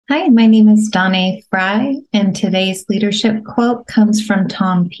Hi, my name is Dawnee Frey, and today's leadership quote comes from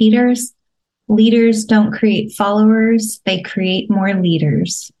Tom Peters. Leaders don't create followers, they create more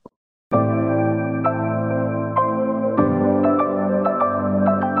leaders.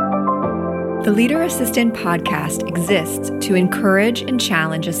 The Leader Assistant podcast exists to encourage and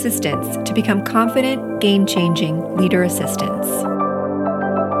challenge assistants to become confident, game-changing leader assistants.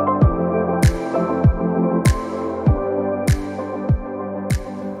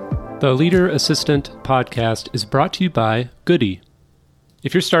 The Leader Assistant podcast is brought to you by Goodie.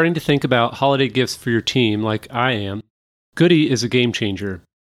 If you're starting to think about holiday gifts for your team like I am, Goodie is a game changer.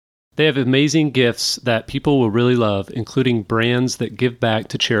 They have amazing gifts that people will really love, including brands that give back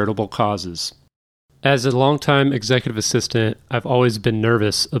to charitable causes. As a longtime executive assistant, I've always been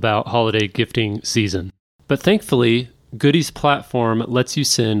nervous about holiday gifting season. But thankfully, Goodie's platform lets you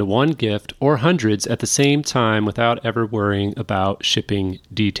send one gift or hundreds at the same time without ever worrying about shipping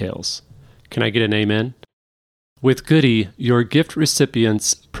details. Can I get an amen? With Goodie, your gift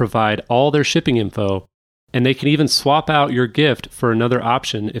recipients provide all their shipping info, and they can even swap out your gift for another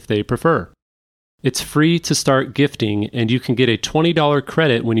option if they prefer. It's free to start gifting, and you can get a $20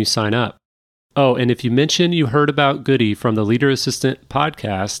 credit when you sign up. Oh, and if you mention you heard about Goodie from the Leader Assistant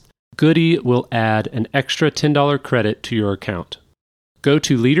podcast, Goodie will add an extra $10 credit to your account. Go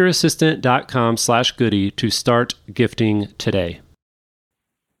to leaderassistant.com/goodie to start gifting today.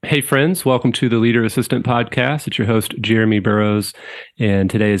 Hey friends, welcome to the Leader Assistant podcast. It's your host, Jeremy Burrows, and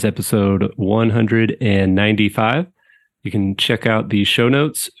today is episode 195. You can check out the show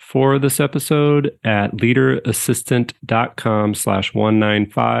notes for this episode at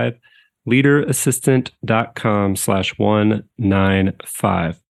leaderassistant.com/195,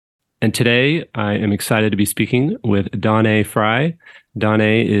 leaderassistant.com/195. And today, I am excited to be speaking with Dawnee Frey.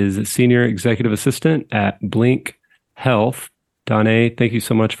 Dawnee is a Senior Executive Assistant at Blink Health. Dawnee, thank you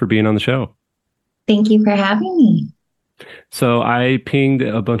so much for being on the show. Thank you for having me. So I pinged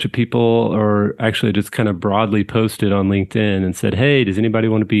a bunch of people, or actually just kind of broadly posted on LinkedIn and said, hey, does anybody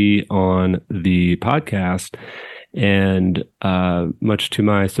want to be on the podcast? And much to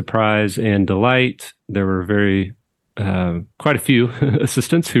my surprise and delight, there were quite a few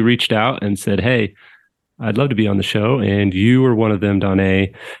assistants who reached out and said, hey, I'd love to be on the show. And you were one of them,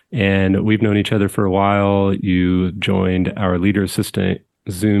 Dawnee. And we've known each other for a while. You joined our Leader Assistant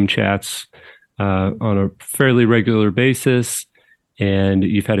Zoom chats on a fairly regular basis. And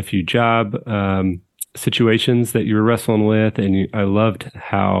you've had a few job situations that you were wrestling with. And I loved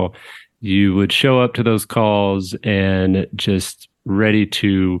how you would show up to those calls and just ready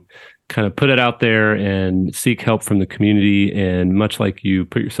to kind of put it out there and seek help from the community. And much like you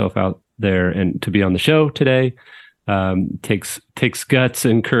put yourself out there and to be on the show today, takes guts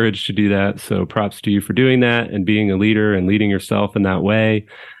and courage to do that. So props to you for doing that and being a leader and leading yourself in that way.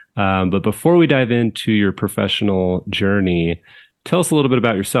 But before we dive into your professional journey, tell us a little bit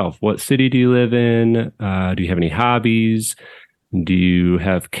about yourself. What city do you live in? Do you have any hobbies? Do you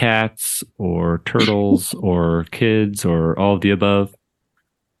have cats or turtles or kids or all of the above?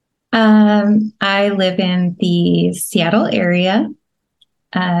 I live in the Seattle area.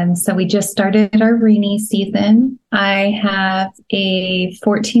 So we just started our rainy season. I have a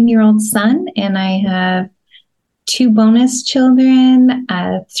 14-year-old son, and I have two bonus children,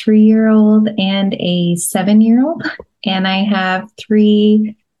 a 3-year-old and a 7-year-old. And I have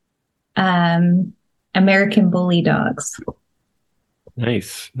three American Bully dogs.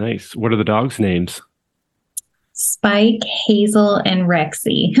 Nice. What are the dogs' names? Spike, Hazel, and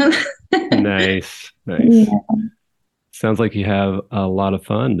Rexy. Nice. Yeah. Sounds like you have a lot of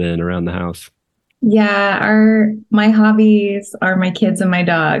fun then around the house. Yeah, my hobbies are my kids and my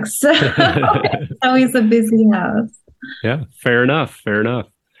dogs. So it's always a busy house. Yeah, fair enough.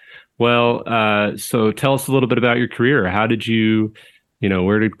 Well, so tell us a little bit about your career. How did you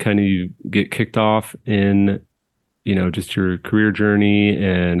where did kind of you get kicked off in, just your career journey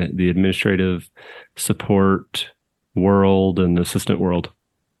and the administrative support world and assistant world?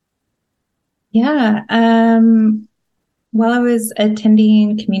 Yeah. While I was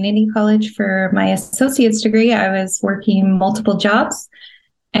attending community college for my associate's degree, I was working multiple jobs.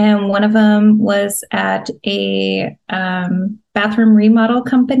 And one of them was at a bathroom remodel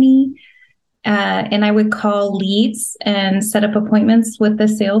company. And I would call leads and set up appointments with the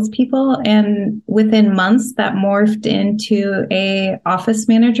salespeople. And within months, that morphed into a office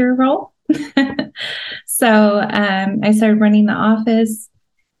manager role. So I started running the office,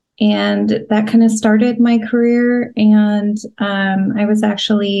 and that kind of started my career. And I was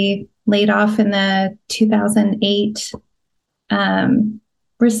actually laid off in the 2008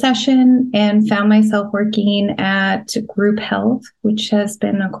 recession and found myself working at Group Health, which has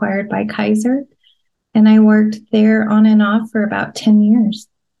been acquired by Kaiser. And I worked there on and off for about 10 years,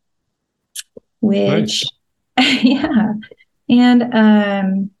 which, nice. Yeah. And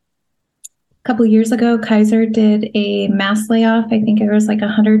a couple of years ago, Kaiser did a mass layoff. I think it was like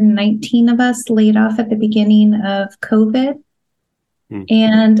 119 of us laid off at the beginning of COVID.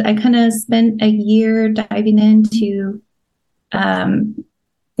 And I kind of spent a year diving into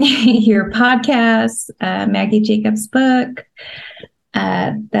your podcast, Maggie Jacobs' book,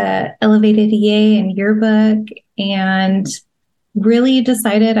 the Elevated EA and your book, and really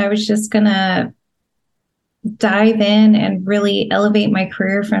decided I was just going to dive in and really elevate my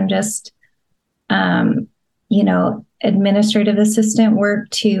career from just, administrative assistant work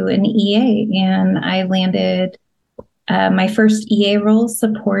to an EA. And I landed my first EA role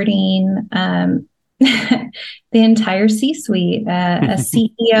supporting the entire C-suite, a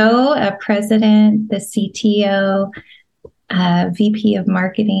CEO, a president, the CTO, VP of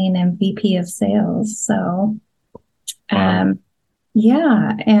marketing, and VP of sales. So,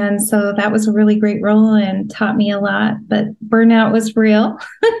 yeah. And so that was a really great role and taught me a lot, but burnout was real.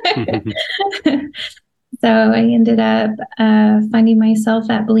 So I ended up finding myself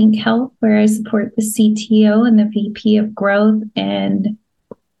at Blink Health, where I support the CTO and the VP of growth, and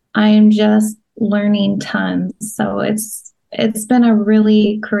I am just learning tons. So it's been a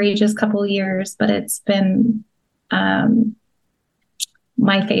really courageous couple of years, but it's been my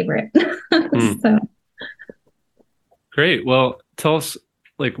favorite. So. Great. Well, tell us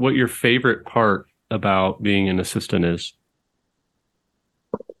what your favorite part about being an assistant is.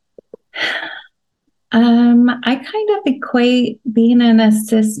 I kind of equate being an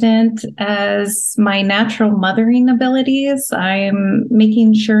assistant as my natural mothering abilities. I'm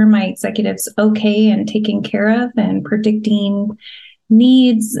making sure my executive's okay and taken care of and predicting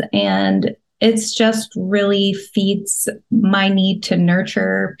needs. And it's just really feeds my need to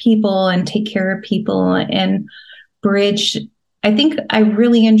nurture people and take care of people and bridge. I think I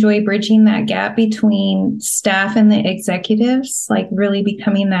really enjoy bridging that gap between staff and the executives, really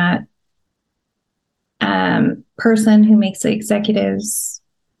becoming that person who makes the executives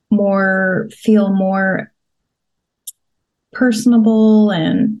feel more personable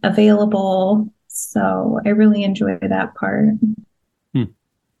and available. So I really enjoy that part.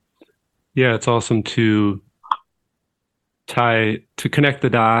 Yeah, it's awesome to connect the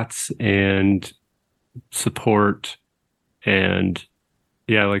dots and support, and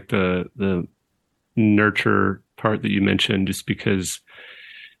the nurture part that you mentioned, just because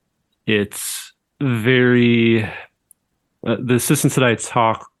it's very the assistants that I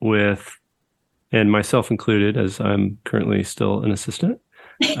talk with, and myself included, as I'm currently still an assistant.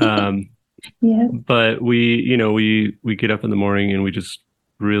 Yeah. But we get up in the morning and we just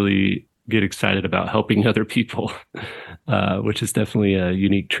really get excited about helping other people, which is definitely a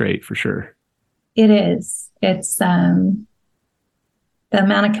unique trait for sure. It is. It's the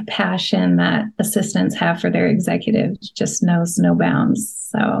amount of compassion that assistants have for their executives just knows no bounds.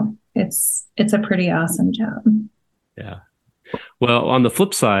 So it's a pretty awesome job. Yeah. Well, on the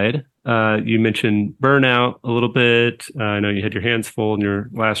flip side, you mentioned burnout a little bit. I know you had your hands full in your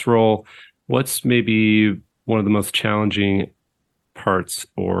last role. What's maybe one of the most challenging parts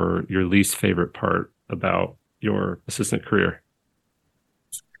or your least favorite part about your assistant career?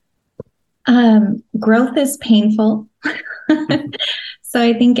 Growth is painful. So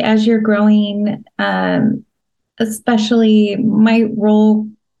I think as you're growing, especially my role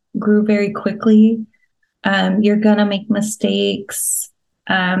grew very quickly. You're going to make mistakes.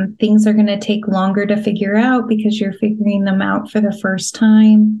 Things are going to take longer to figure out because you're figuring them out for the first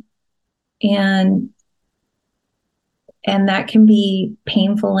time. And that can be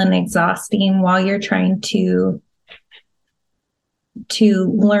painful and exhausting while you're trying to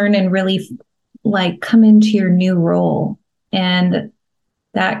learn and really come into your new role. And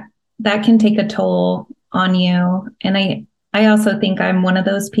that can take a toll on you. And I also think I'm one of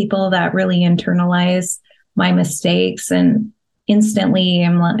those people that really internalize my mistakes and instantly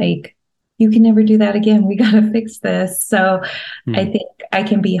am like, you can never do that again. We got to fix this. So I think I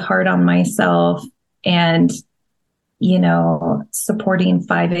can be hard on myself, and, supporting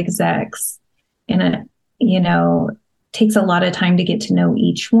 5 execs and, takes a lot of time to get to know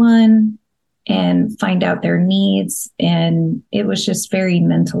each one and find out their needs. And it was just very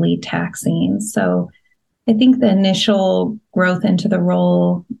mentally taxing. So I think the initial growth into the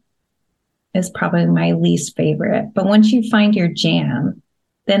role is probably my least favorite. But once you find your jam,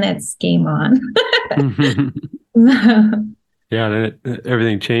 then it's game on. Yeah, then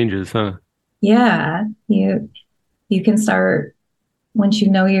everything changes, huh? Yeah, you can start once you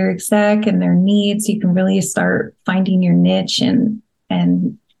know your exec and their needs, you can really start finding your niche and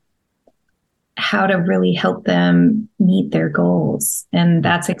how to really help them meet their goals. And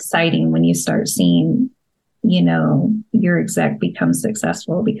that's exciting when you start seeing, your exec become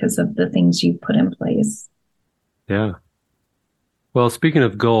successful because of the things you put in place. Yeah. Well, speaking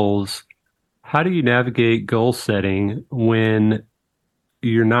of goals, how do you navigate goal setting when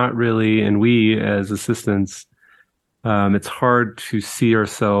you're not really, and we as assistants, it's hard to see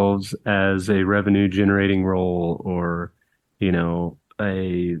ourselves as a revenue generating role or,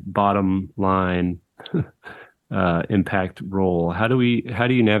 a bottom line impact role. How do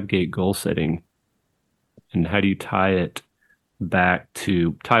you navigate goal setting, and how do you tie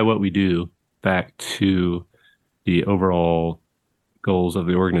what we do back to the overall goals of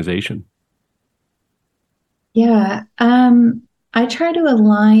the organization? Yeah. I try to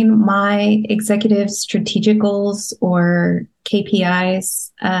align my executive strategic goals or KPIs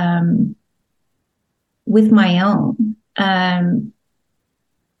with my own.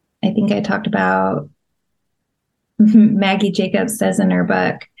 I think I talked about Maggie Jacobs says in her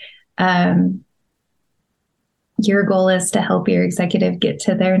book, your goal is to help your executive get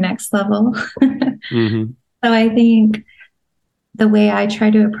to their next level. Mm-hmm. So I think the way I try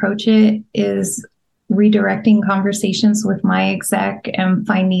to approach it is redirecting conversations with my exec and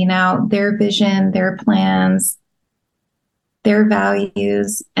finding out their vision, their plans, their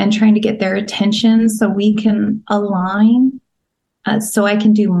values, and trying to get their attention so we can align, so I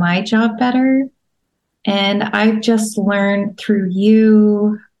can do my job better. And I've just learned through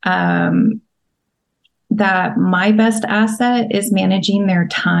you that my best asset is managing their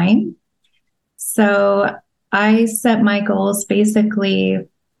time. So I set my goals basically,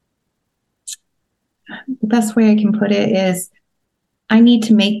 the best way I can put it is I need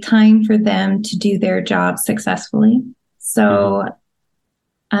to make time for them to do their job successfully. So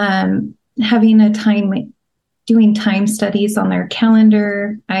doing time studies on their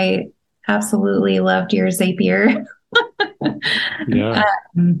calendar. I absolutely loved your Zapier. Yeah.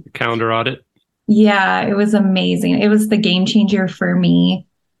 Calendar audit. Yeah, it was amazing. It was the game changer for me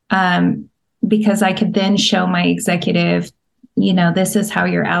because I could then show my executive, this is how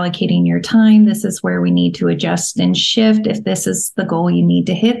you're allocating your time. This is where we need to adjust and shift if this is the goal you need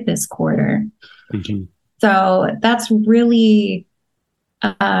to hit this quarter. Mm-hmm. So that's really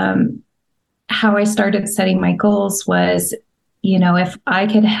how I started setting my goals was, if I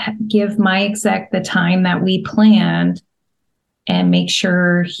could give my exec the time that we planned and make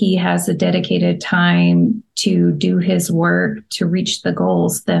sure he has a dedicated time to do his work to reach the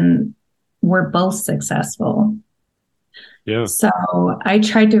goals, then we're both successful. Yeah. So I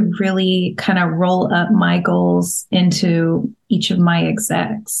tried to really kind of roll up my goals into each of my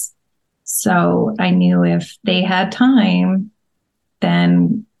execs. So I knew if they had time,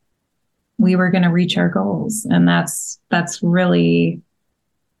 then we were going to reach our goals. And that's really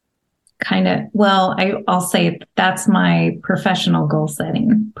kind of, I'll say that's my professional goal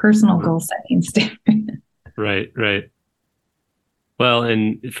setting, personal goal setting standard. Right. Well,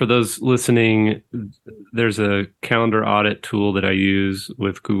 and for those listening, there's a calendar audit tool that I use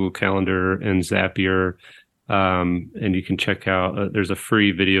with Google Calendar and Zapier. And you can check out, there's a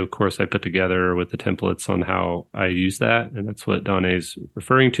free video course I put together with the templates on how I use that. And that's what Dawnee's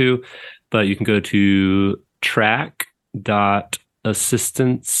referring to. But you can go to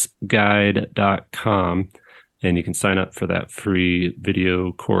track.assistanceguide.com and you can sign up for that free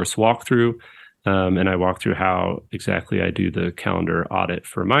video course walkthrough. And I walk through how exactly I do the calendar audit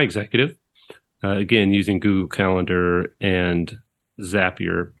for my executive. Again, using Google Calendar and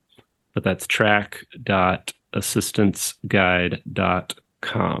Zapier, but that's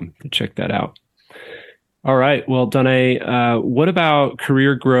track.assistanceguide.com to check that out. All right. Well, Dawnee, what about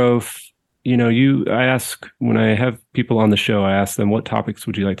career growth? I ask when I have people on the show, I ask them, what topics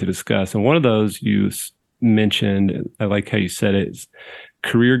would you like to discuss? And one of those you mentioned, I like how you said it, is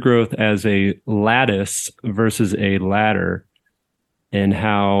career growth as a lattice versus a ladder, and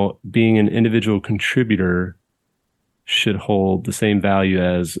how being an individual contributor should hold the same value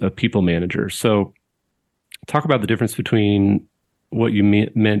as a people manager. So talk about the difference between what you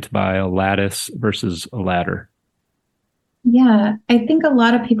meant by a lattice versus a ladder. Yeah, I think a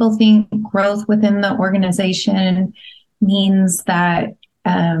lot of people think growth within the organization means that,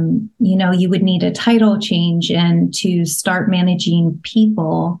 you would need a title change and to start managing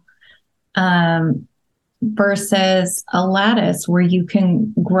people versus a lattice where you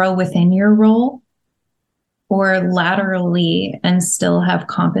can grow within your role or laterally and still have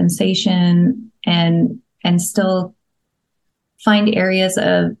compensation and still find areas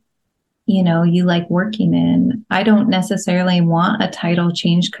of, you like working in. I don't necessarily want a title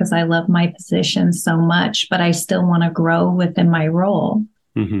change because I love my position so much, but I still want to grow within my role.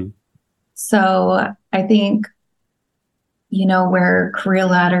 Mm-hmm. So I think, where career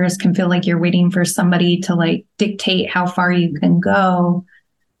ladders can feel like you're waiting for somebody to like dictate how far you can go.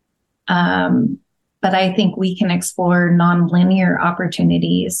 But I think we can explore nonlinear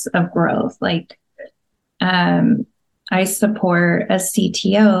opportunities of growth. Like, I support a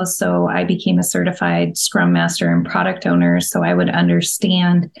CTO, so I became a certified Scrum Master and product owner. So I would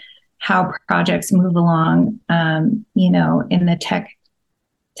understand how projects move along, in the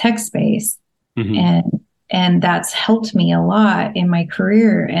tech space, Mm-hmm. and that's helped me a lot in my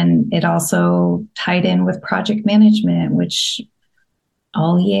career. And it also tied in with project management, which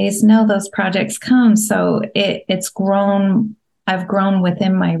all EAs know those projects come. So it's grown. I've grown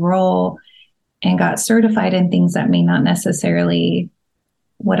within my role and got certified in things that may not necessarily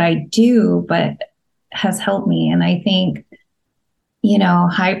what I do, but has helped me. And I think,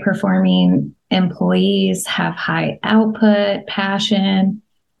 high performing employees have high output, passion,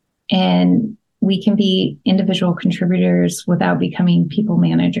 and we can be individual contributors without becoming people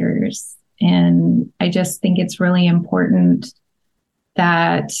managers. And I just think it's really important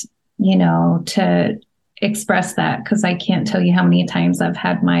that, to express that, because I can't tell you how many times I've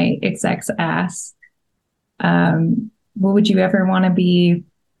had my execs ask, well, would you ever want to be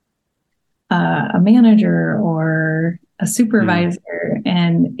a manager or a supervisor?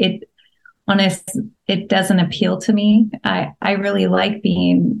 And it doesn't appeal to me. I really like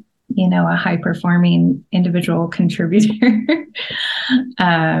being, a high performing individual contributor.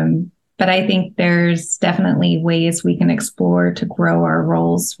 But I think there's definitely ways we can explore to grow our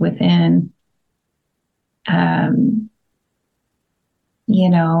roles within. I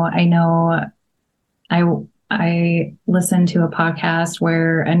know I listened to a podcast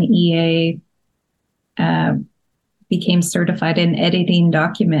where an EA became certified in editing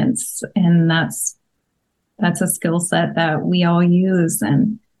documents, and that's a skill set that we all use.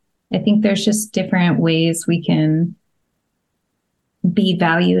 And I think there's just different ways we can be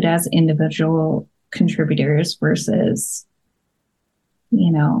valued as individual contributors versus,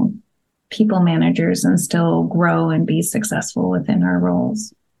 people managers, and still grow and be successful within our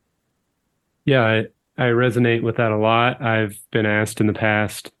roles. Yeah, I resonate with that a lot. I've been asked in the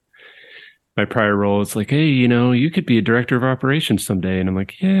past, my prior role, it's like, hey, you could be a director of operations someday. And I'm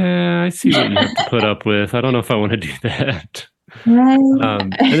like, yeah, I see what you have to put up with. I don't know if I want to do that. Right.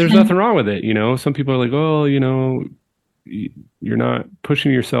 And there's nothing wrong with it. Some people are like, oh, you're not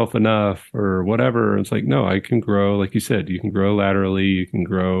pushing yourself enough or whatever. It's like, no, I can grow. Like you said, you can grow laterally. You can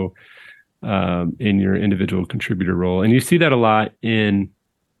grow in your individual contributor role. And you see that a lot in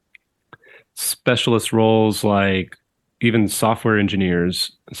specialist roles, like even software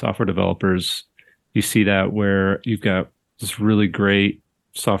engineers, software developers. You see that where you've got this really great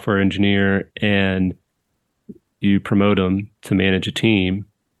software engineer and you promote them to manage a team.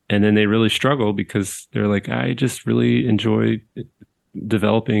 And then they really struggle because they're like, I just really enjoy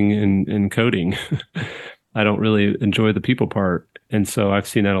developing and coding. I don't really enjoy the people part. And so I've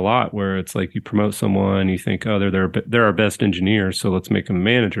seen that a lot where it's like you promote someone, you think, oh, they're our best engineer, so let's make them a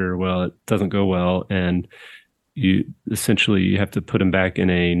manager. Well, it doesn't go well. And you have to put them back in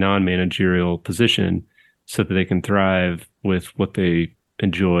a non-managerial position so that they can thrive with what they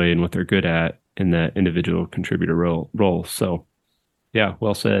enjoy and what they're good at in that individual contributor role. So yeah,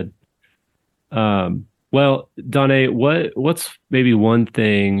 well said. Well, Dawnee, what's maybe one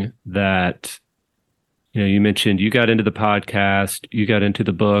thing that, you mentioned you got into the podcast, you got into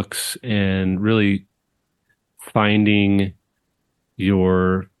the books, and really finding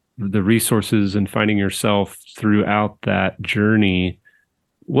the resources and finding yourself throughout that journey.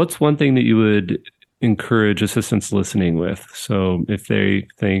 What's one thing that you would encourage assistants listening with? So if you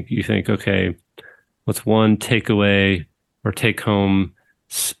think, okay, what's one takeaway or take home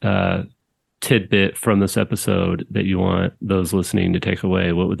tidbit from this episode that you want those listening to take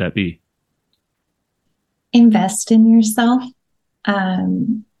away, what would that be? Invest in yourself. I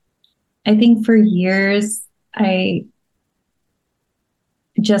think for years, I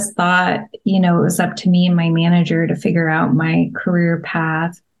just thought, it was up to me and my manager to figure out my career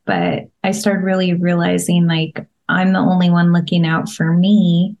path. But I started really realizing like I'm the only one looking out for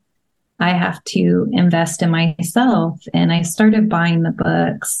me. I have to invest in myself. And I started buying the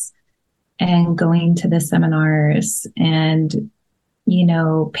books and going to the seminars and,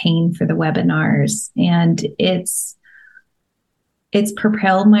 paying for the webinars. And it's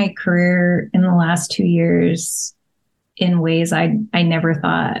propelled my career in the last 2 years in ways I never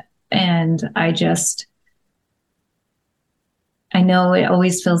thought. And I know it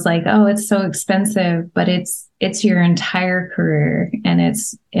always feels like, oh, it's so expensive, but it's your entire career, and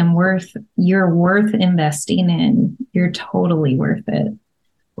you're worth investing in. You're totally worth it.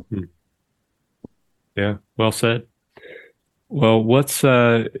 Yeah, well said. Well, where's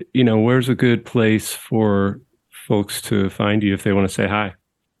a good place for folks to find you if they want to say hi?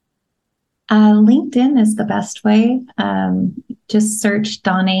 LinkedIn is the best way. Just search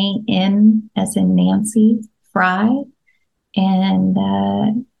Dawnee as in Nancy, Frey,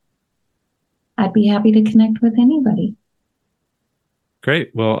 and I'd be happy to connect with anybody.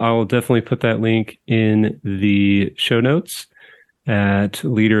 Great. Well, I will definitely put that link in the show notes at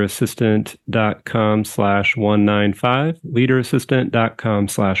leaderassistant.com/195,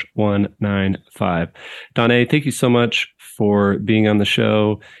 leaderassistant.com/195. Dawnee, thank you so much for being on the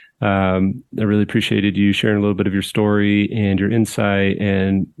show. I really appreciated you sharing a little bit of your story and your insight,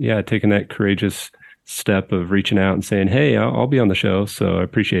 and taking that courageous step of reaching out and saying, hey, I'll be on the show. So I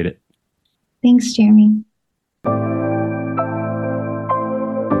appreciate it. Thanks, Jeremy.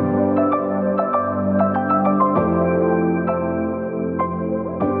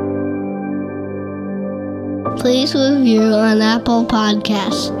 Please review on Apple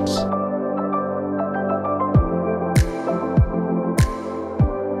Podcasts.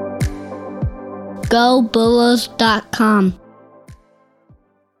 GoBulls.com